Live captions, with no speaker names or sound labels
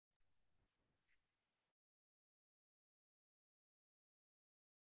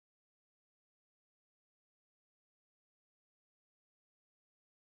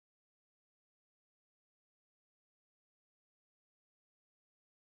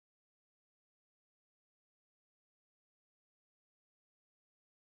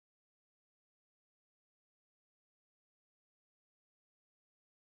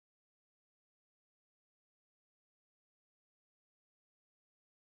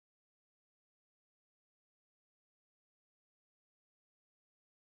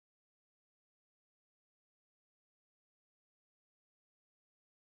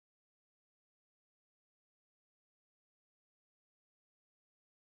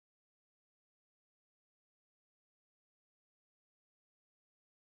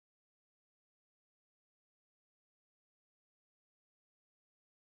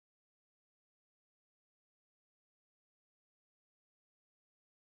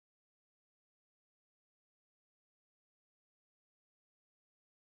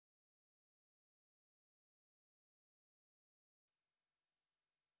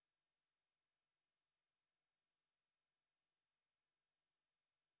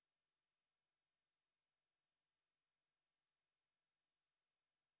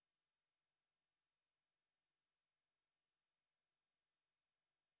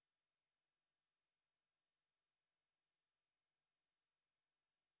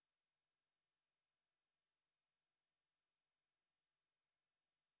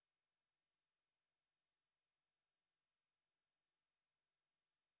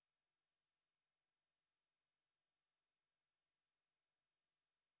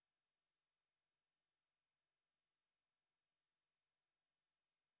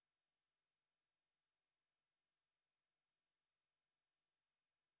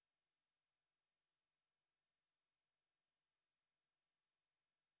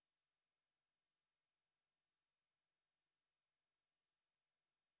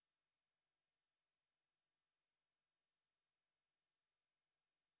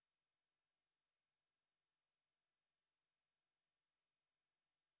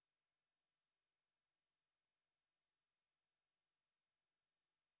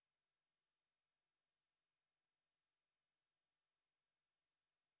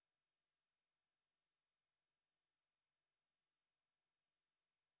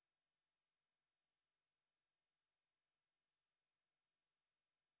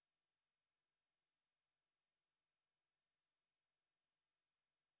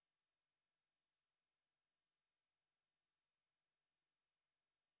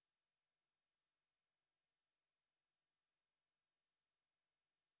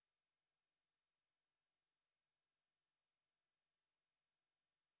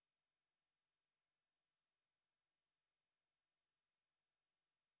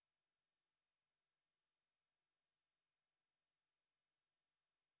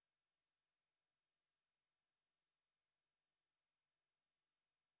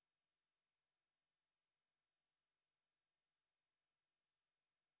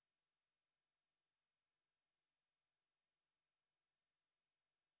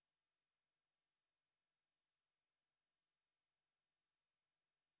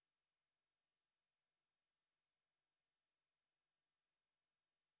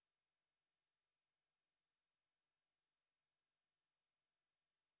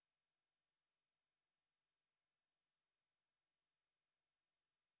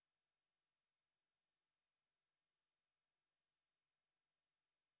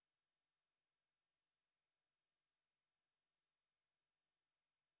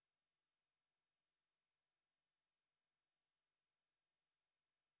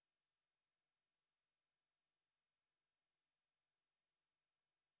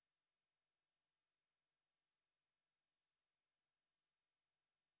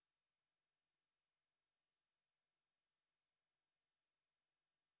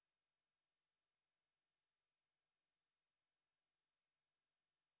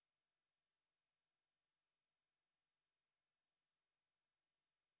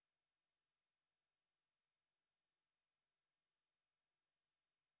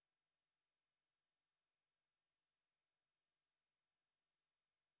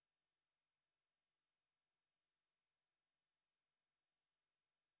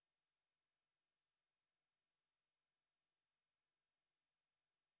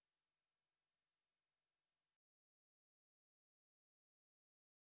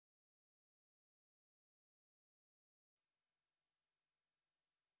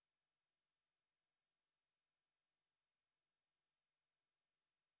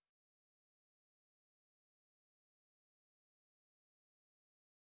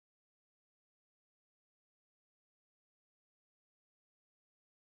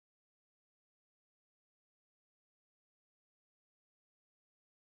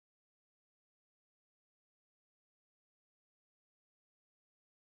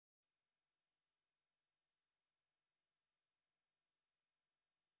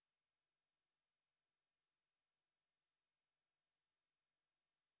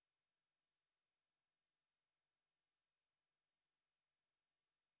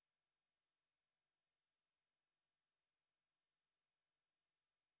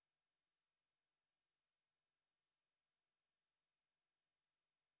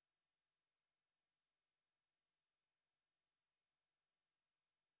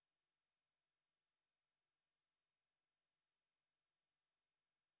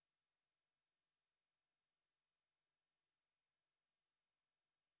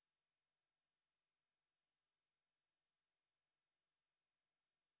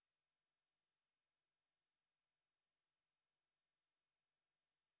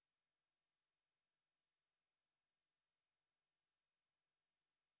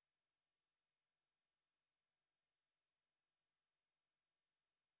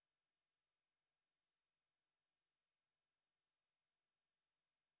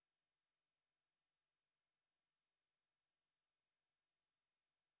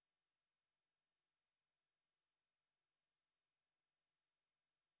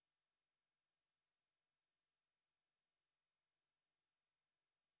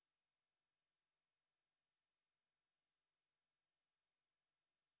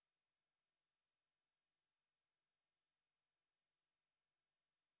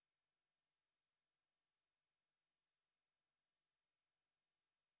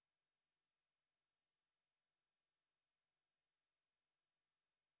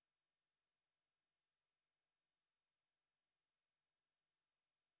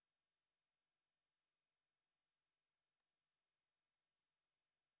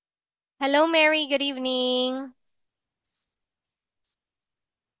Hello, Mary. Good evening.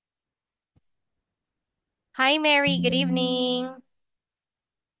 Hi, Mary. Good evening.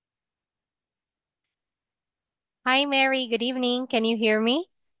 Hi, Mary. Good evening. Can you hear me?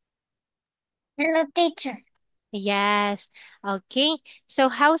 Hello, teacher. Yes. Okay. So,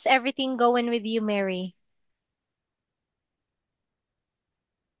 how's everything going with you, Mary?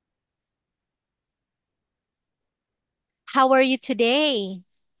 How are you today?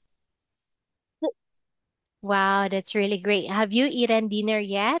 Wow, that's really great. Have you eaten dinner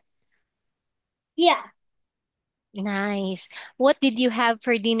yet? Yeah, Nice. What did you have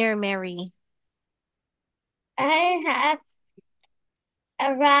for dinner, Mary? I have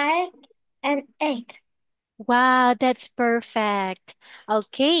a rice and egg. Wow, that's perfect.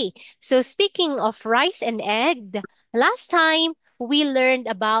 Okay, so speaking of rice and egg, last time we learned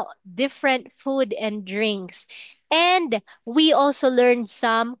about different food and drinks. And we also learned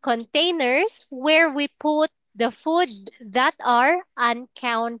some containers where we put the food that are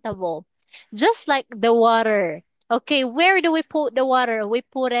uncountable, just like the water. Okay, where do we put the water? We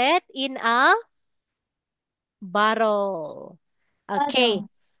put it in a bottle. Okay, Bottle.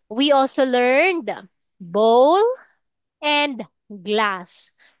 we also learned bowl and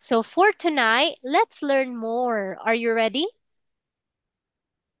glass. So for tonight, let's learn more. Are you ready?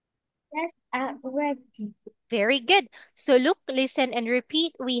 Yes, ready. Very good. So look, listen, and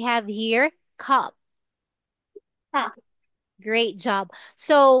repeat. We have here cup. Cup. Great job.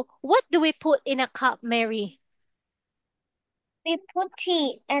 So what do we put in a cup, Mary? We put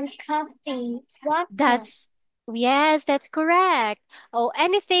tea and coffee, water. That's, yes, that's correct. Oh,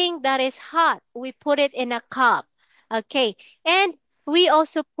 anything that is hot, we put it in a cup. Okay. And we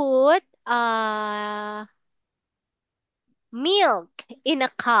also put milk in a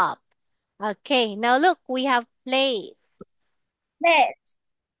cup. Okay. Now look, we have plate. Bread.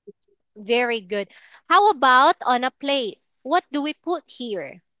 Very good. How about on a plate? What do we put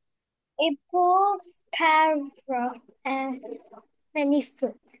here? We put carrot and many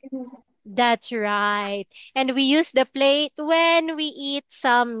food. That's right. And we use the plate when we eat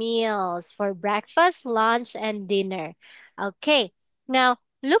some meals for breakfast, lunch, and dinner. Okay. Now,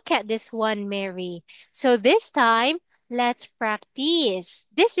 look at this one, Mary. So this time, let's practice.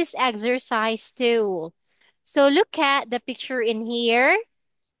 This is exercise too. So look at the picture in here.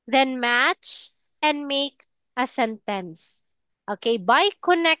 Then match and make a sentence. Okay, by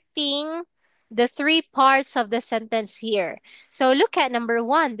connecting the three parts of the sentence here. So look at number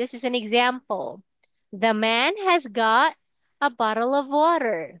one. This is an example. The man has got a bottle of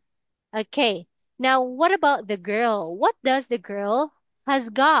water. Okay, now what about the girl? What does the girl has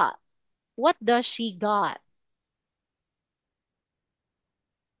got? What does she got?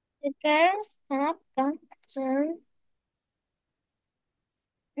 The girls have got some.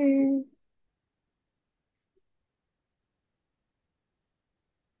 Mm,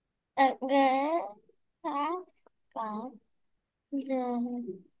 the girls have got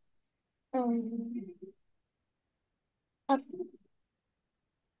the um, a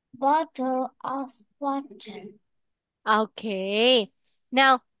bottle of water. Okay,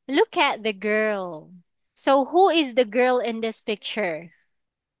 now look at the girl. So who is the girl in this picture?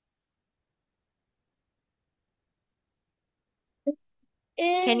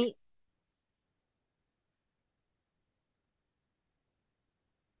 Can Is you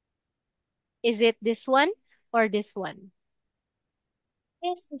Is it this one or this one?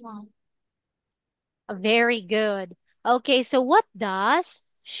 this one? Very good. Okay, so what does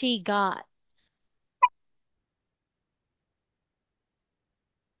she got?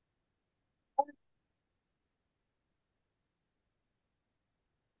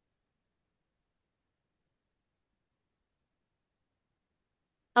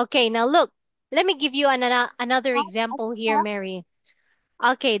 Okay, now look. Let me give you another example here, Mary.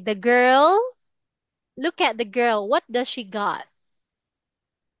 Okay, the girl, look at the girl. What does she got?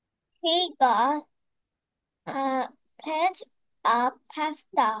 He got a plate of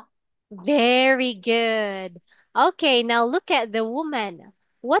pasta. Very good. Okay, now look at the woman.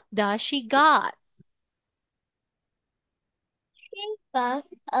 What does she got? He got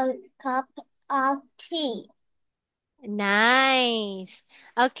a cup of tea. Nice.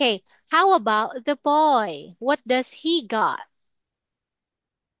 Okay, how about the boy? What does he got?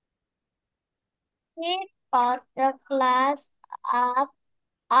 He got a glass of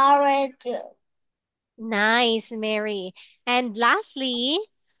orange juice. Nice, Mary. And lastly,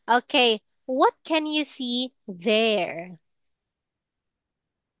 okay, what can you see there?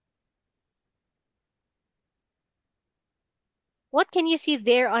 What can you see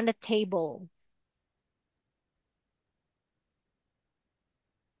there on the table?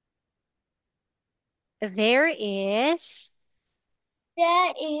 There is.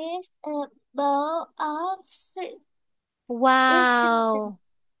 There is a bowl of soup. Is Wow.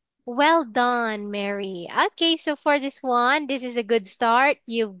 Well done, Mary. Okay, so for this one, this is a good start.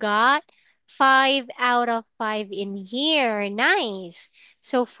 You've got 5 out of 5 in here. Nice.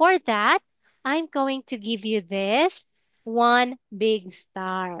 So for that, I'm going to give you this one big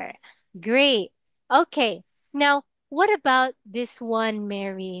star. Great. Okay, now what about this one,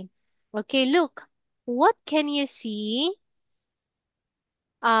 Mary? Okay, look. What can you see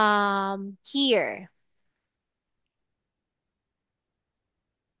here?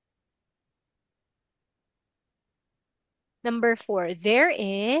 Number 4. There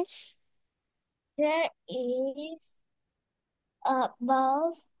is. there is a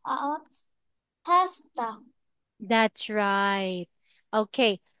bowl of pasta. That's right.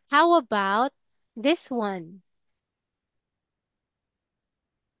 Okay, how about this one?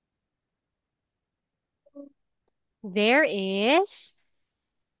 There is.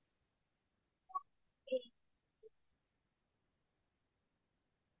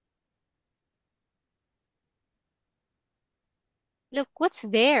 Look, what's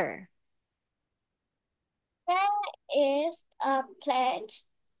there? There is a plate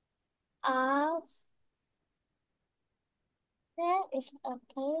of there is a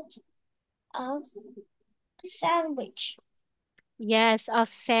plate of sandwich. Yes,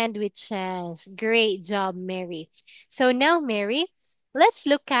 of sandwiches. Great job, Mary. So now, Mary, let's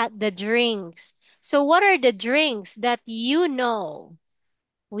look at the drinks. So what are the drinks that you know?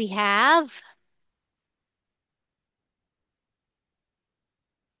 We have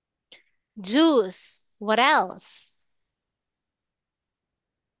juice. What else?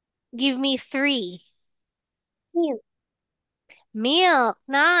 Give me 3. Milk. Milk.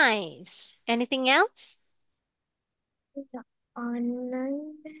 Nice. Anything else? Onion.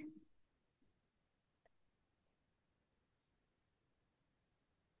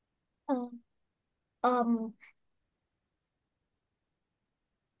 Um, um,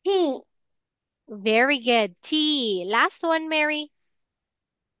 tea. Very good. Tea. Last one, Mary.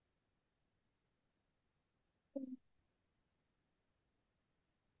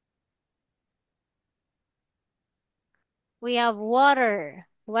 We have water.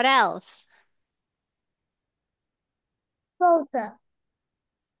 What else? Soda.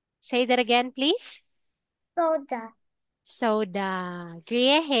 Say that again, please. Soda. Soda.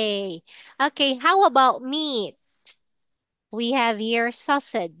 Great. Okay, how about meat? We have here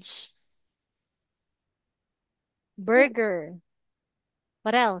sausage, Meat. burger.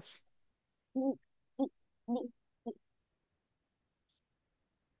 What else? Meat. Meat. Meat.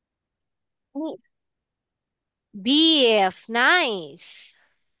 Meat. Beef. Nice.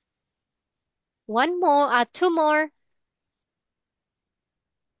 One more, 2 more.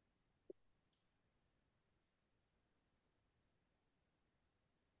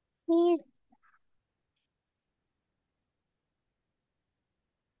 Meat.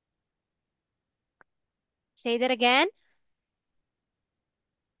 Say that again.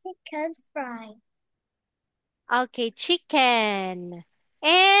 Chicken fry. Okay, chicken.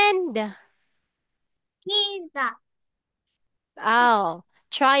 And, Pizza. oh,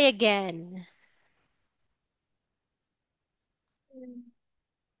 try again. Mm,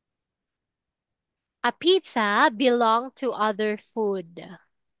 A pizza belong to other food.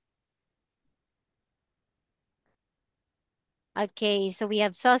 Okay, so we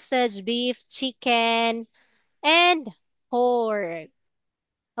have sausage, beef, chicken, and pork.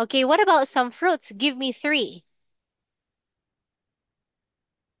 Okay, what about some fruits? Give me 3.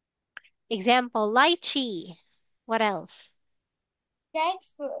 Example, lychee. What else?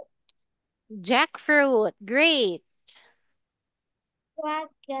 Jackfruit. Jackfruit. Great.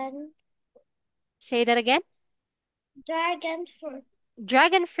 Dragon. Say that again. Dragon fruit.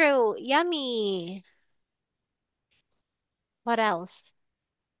 Dragon fruit. Yummy. What else?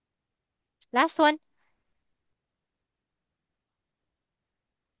 Last one.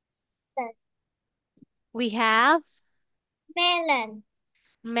 We have Melon.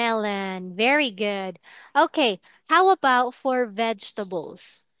 melon. Very good. Okay, how about for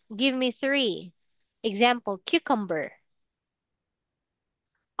vegetables? Give me 3. Example, cucumber,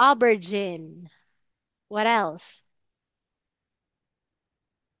 aubergine. What else?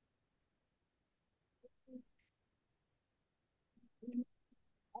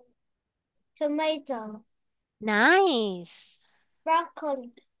 Tomato. Nice.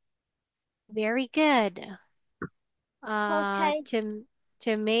 Broccoli. Very good. Potato.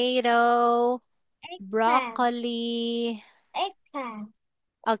 Tomato, Eggplant. broccoli. Eggplant.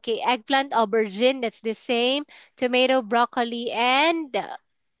 Okay, eggplant, aubergine, that's the same. Tomato, broccoli, and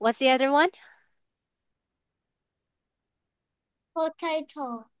what's the other one?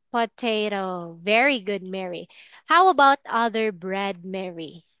 Potato. Potato. Very good, Mary. How about other bread,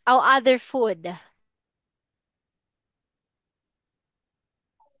 Mary? Oh, other food.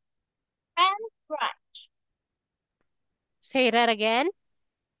 French fry. Say that again.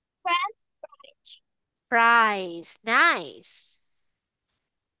 French Fries. Nice.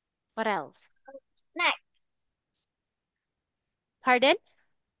 What else? snack. Pardon?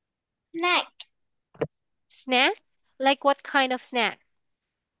 Snack. Snack? Like what kind of snack?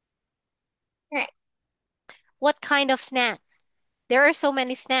 Snack. What kind of snack? There are so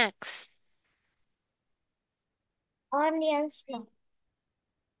many snacks. Onion snack.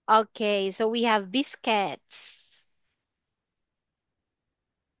 Okay, so we have biscuits.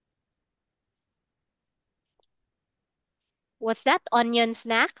 What's that? Onion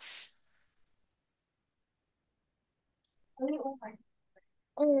snacks?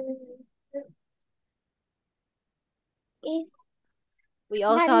 Um, is We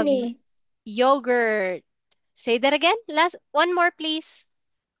also have honey. yogurt. Say that again. Last one more, please.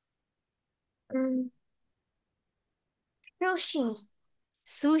 Um, Sushi.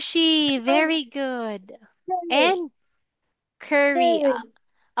 Sushi. Curry. Very good. Curry. And curry. Curry.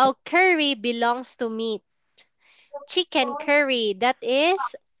 Oh, curry belongs to meat. Chicken curry, that is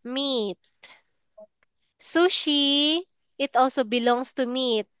meat. Sushi, it also belongs to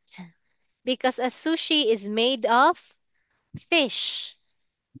meat because a sushi is made of fish.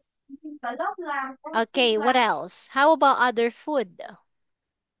 Okay, what else? How about other food?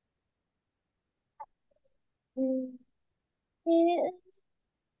 Um, is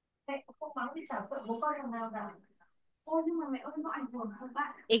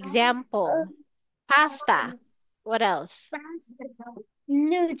Example, pasta. What else?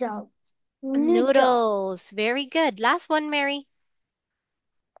 noodle. Noodles. Noodles. Very good. Last one, Mary.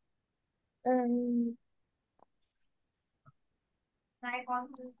 Um,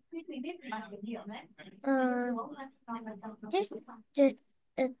 just, just,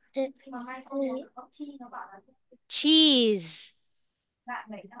 uh, just, Cheese.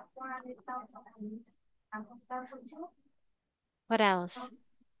 What else?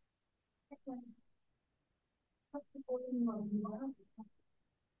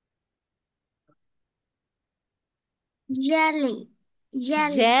 jelly.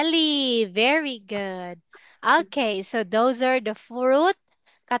 Jelly. Jelly. Very good. Okay, so those are the fruit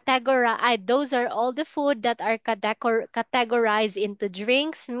those are all the food that are categorized into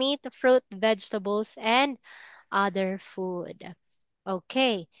drinks, meat, fruit, vegetables, and other food.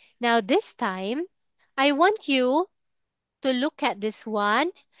 Okay, now this time, I want you to look at this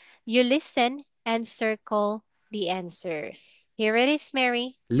one. You listen and circle the answer. Here it is,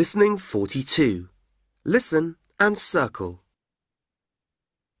 Mary. Listening 42. Listen and circle.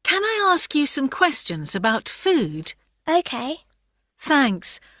 Can I ask you some questions about food? Okay.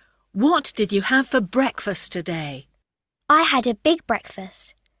 Thanks. What did you have for breakfast today? I had a big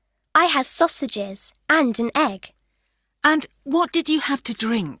breakfast. I had sausages and an egg. And what did you have to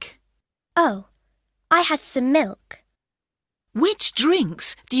drink? Oh, I had some milk, Which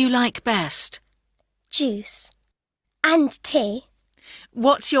drinks do you like best? juice, and tea.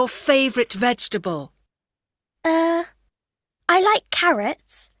 What's your favourite vegetable? I like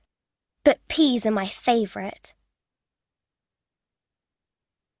carrots, but peas are my favourite.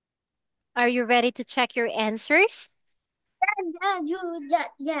 Are you ready to check your answers?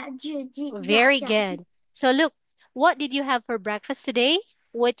 Very good. So look, what did you have for breakfast today?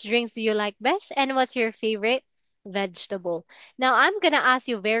 Which drinks do you like best? And what's your favorite vegetable? Now I'm gonna ask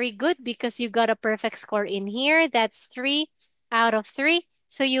you very good because you got a perfect score in here. That's 3 out of 3.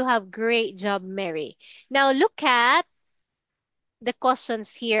 So you have great job, Mary. Now look at the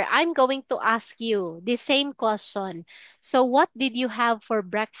questions here. I'm going to ask you the same question. So what did you have for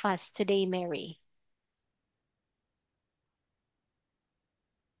breakfast today, Mary?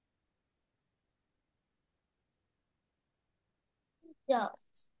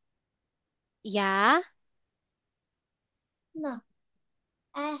 Yeah? No,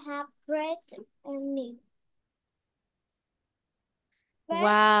 I have bread and meat. Bread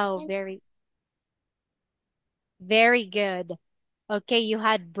Wow, and very good. Okay, you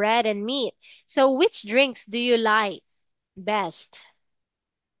had bread and meat. So which drinks do you like best?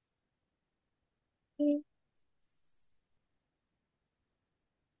 meat.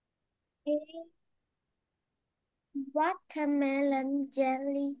 Watermelon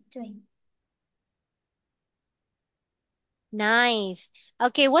jelly drink. Nice.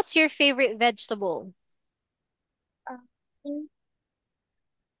 Okay, what's your favorite vegetable? Uh, in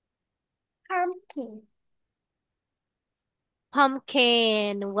pumpkin.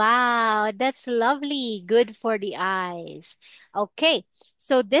 Pumpkin. Wow, that's lovely. Good for the eyes. Okay,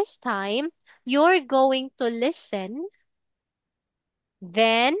 so this time you're going to listen,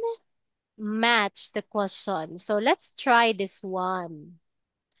 then match the question. So let's try this one.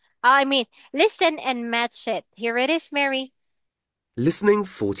 I mean, listen and match it. Here it is, Mary. Listening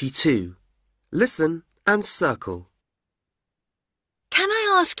 42. Listen and circle. Can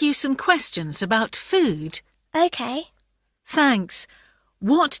I ask you some questions about food? Okay. Thanks.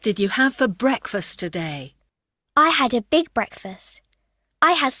 What did you have for breakfast today? I had a big breakfast.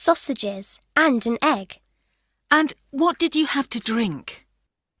 I had sausages and an egg. And what did you have to drink?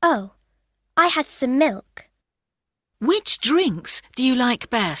 Oh, I had some milk, Which drinks do you like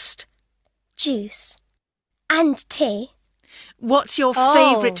best? juice, and tea. What's your Oh.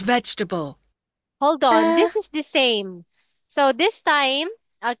 favourite vegetable? Hold on, Uh, this is the same. So this time,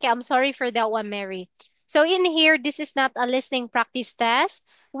 okay, I'm sorry for that one, Mary. So in here, this is not a listening practice test.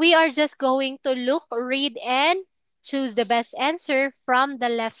 We are just going to look, read, and choose the best answer from the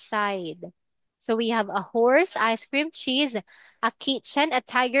left side. So we have a horse, ice cream, cheese, a kitchen, a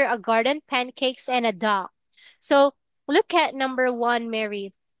tiger, a garden, pancakes, and a dog. So look at number one,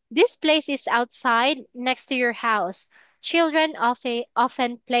 Mary. This place is outside next to your house. Children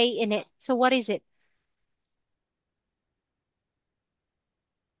often play in it. So what is it?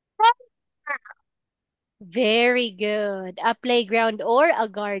 Very good. A playground or a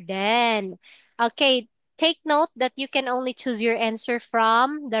garden. Okay, take note that you can only choose your answer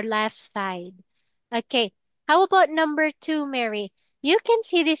from the left side. Okay, how about number two, Mary? You can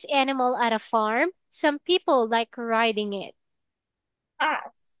see this animal at a farm. Some people like riding it.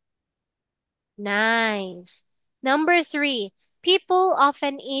 Us. Nice. Number three, people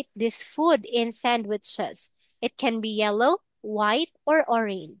often eat this food in sandwiches. It can be yellow, white, or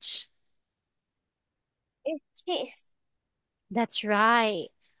orange. It's cheese. That's right.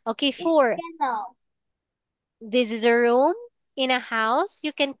 Okay, It's four. yellow. This is a room in a house.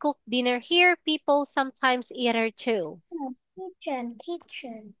 You can cook dinner here. People sometimes eat here too.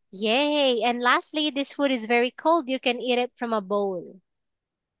 Kitchen. Yay! And lastly, this food is very cold. You can eat it from a bowl.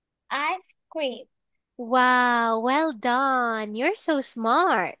 Ice cream. Wow, well done. You're so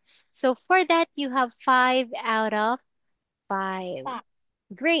smart. So for that, you have 5 out of 5. Five.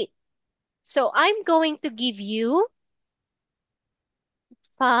 Great. So I'm going to give you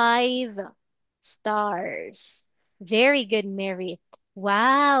 5 stars. Very good, Mary.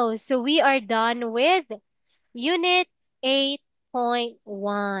 Wow. So we are done with Unit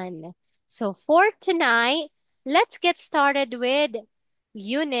 8.1. So for tonight, let's get started with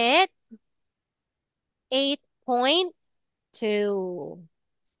Unit 8.2.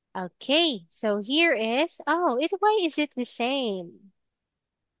 Okay, so here is, why is it the same?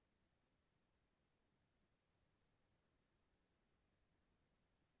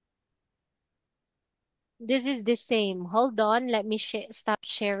 This is the same. Hold on, let me stop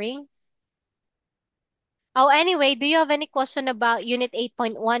sharing. Oh, anyway, do you have any question about Unit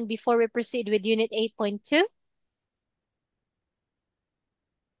 8.1 before we proceed with Unit 8.2?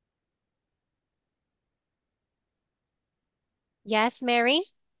 Yes, Mary?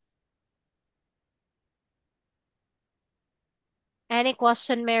 Any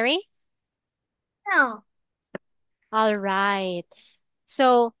question, Mary? No. All right.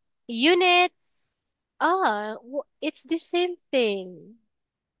 So, Unit, it's the same thing.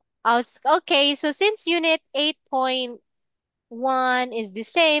 Okay, so since Unit 8.1 is the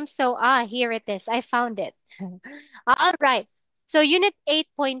same, so here it is. I found it. All right. So Unit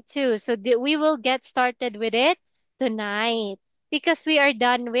 8.2. So we will get started with it tonight because we are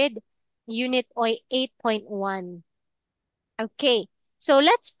done with Unit 8.1. Okay. So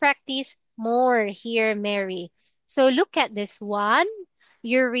let's practice more here, Mary. So look at this one.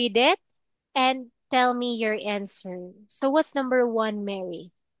 You read it and tell me your answer. So what's number one,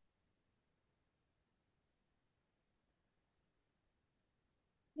 Mary?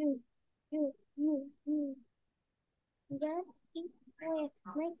 You. Yes,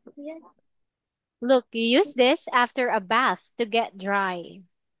 yes. Look, you use this after a bath to get dry.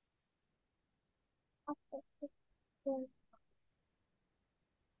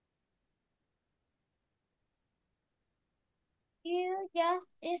 You just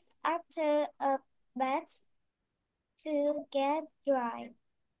it after a bath to get dry.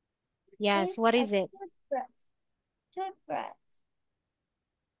 Yes, It's what a is it? toothbrush. Toothbrush.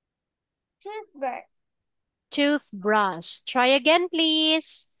 Toothbrush. Toothbrush. Try again,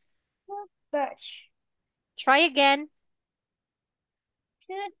 please. Toothbrush. Try again.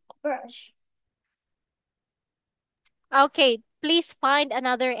 Toothbrush. Okay, please find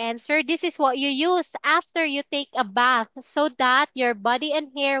another answer. This is what you use after you take a bath so that your body and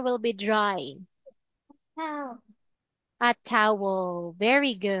hair will be dry. How? A towel.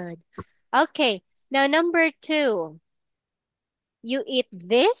 Very good. Okay, now number 2. You eat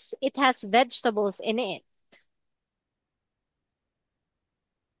this, it has vegetables in it.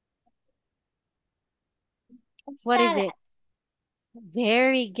 What is Salad. it?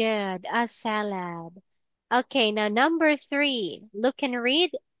 Very good. A salad. Okay, now number 3. Look and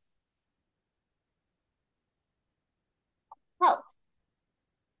read. Coat.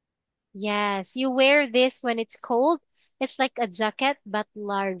 Yes, you wear this when it's cold. It's like a jacket, but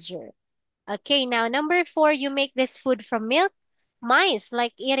larger. Okay, now number 4, you make this food from milk. Mice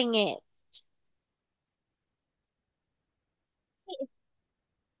like eating it.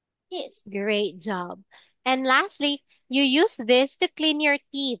 Cheese. Great job. And lastly, you use this to clean your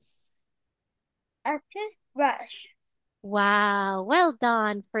teeth. A toothbrush. Wow, well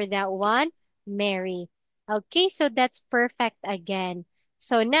done for that one, Mary. Okay, so that's perfect again.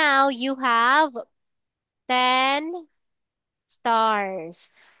 So now you have 10 stars.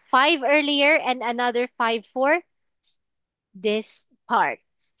 5 earlier and another 5 for this part.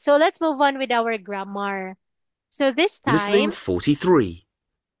 So let's move on with our grammar. So this Listening time, 43.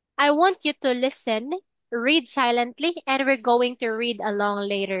 I want you to listen, read silently, and we're going to read along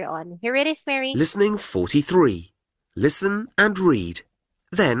later on. Here it is, Mary. Listening 43. Listen and read.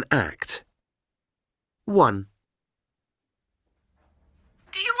 Then act. 1,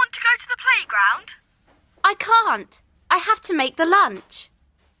 Do you want to go to the playground? I can't. I have to make the lunch.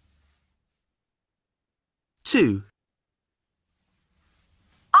 2,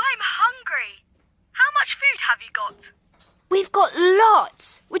 I'm hungry. How much food have you got? We've got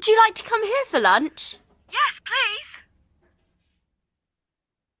lots. Would you like to come here for lunch? Yes, please.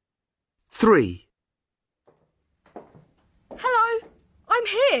 3, Hello, I'm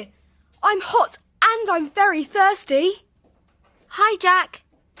here. I'm hot and I'm very thirsty. Hi, Jack.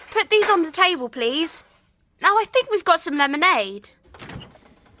 Put these on the table, please. Now I think we've got some lemonade.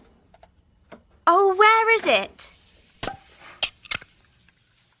 Oh, where is it?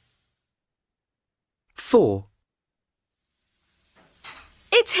 4,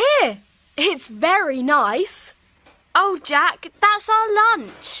 It's here. It's very nice. Oh, Jack, that's our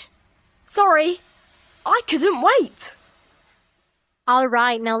lunch. Sorry, I couldn't wait. All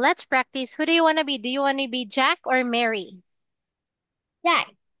right, now let's practice. Who do you want to be? Do you want to be Jack or Mary? Jack.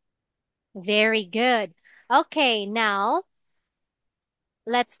 Very good. Okay, now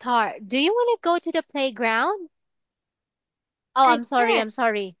let's start. Do you want to go to the playground? Oh, I I'm sorry, can. I'm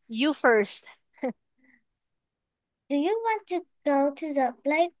sorry. You first. Do you want to go to the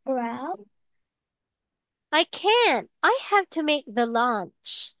playground? I can't. I have to make the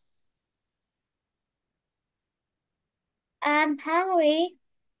lunch. I'm hungry.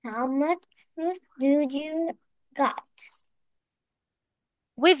 How much food do you got?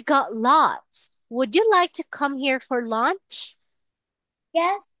 We've got lots. Would you like to come here for lunch?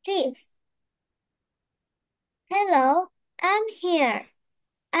 Yes, please. Hello, I'm here.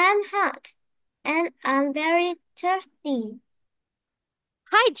 I'm hot and I'm very thirsty.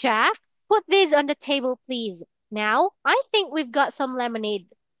 Hi, Jack. Put this on the table, please. Now, I think we've got some lemonade.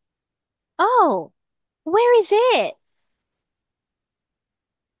 Oh, where is it?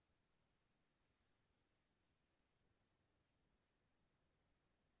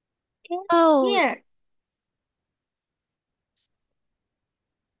 It's Oh, here.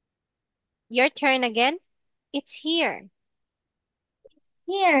 your turn again. It's here.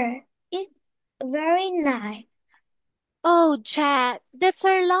 Here. It's very nice. Oh, Jack, that's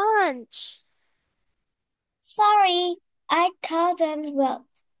our lunch. Sorry, I couldn't wait.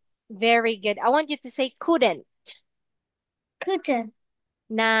 Very good. I want you to say couldn't. Couldn't.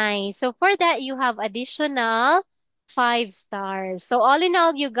 Nice. So for that, you have additional 5 stars. So all in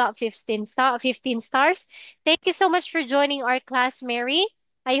all, you got 15 stars. Thank you so much for joining our class, Mary.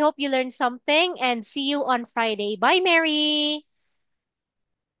 I hope you learned something and see you on Friday. Bye, Mary.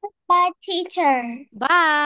 Bye, teacher. Bye.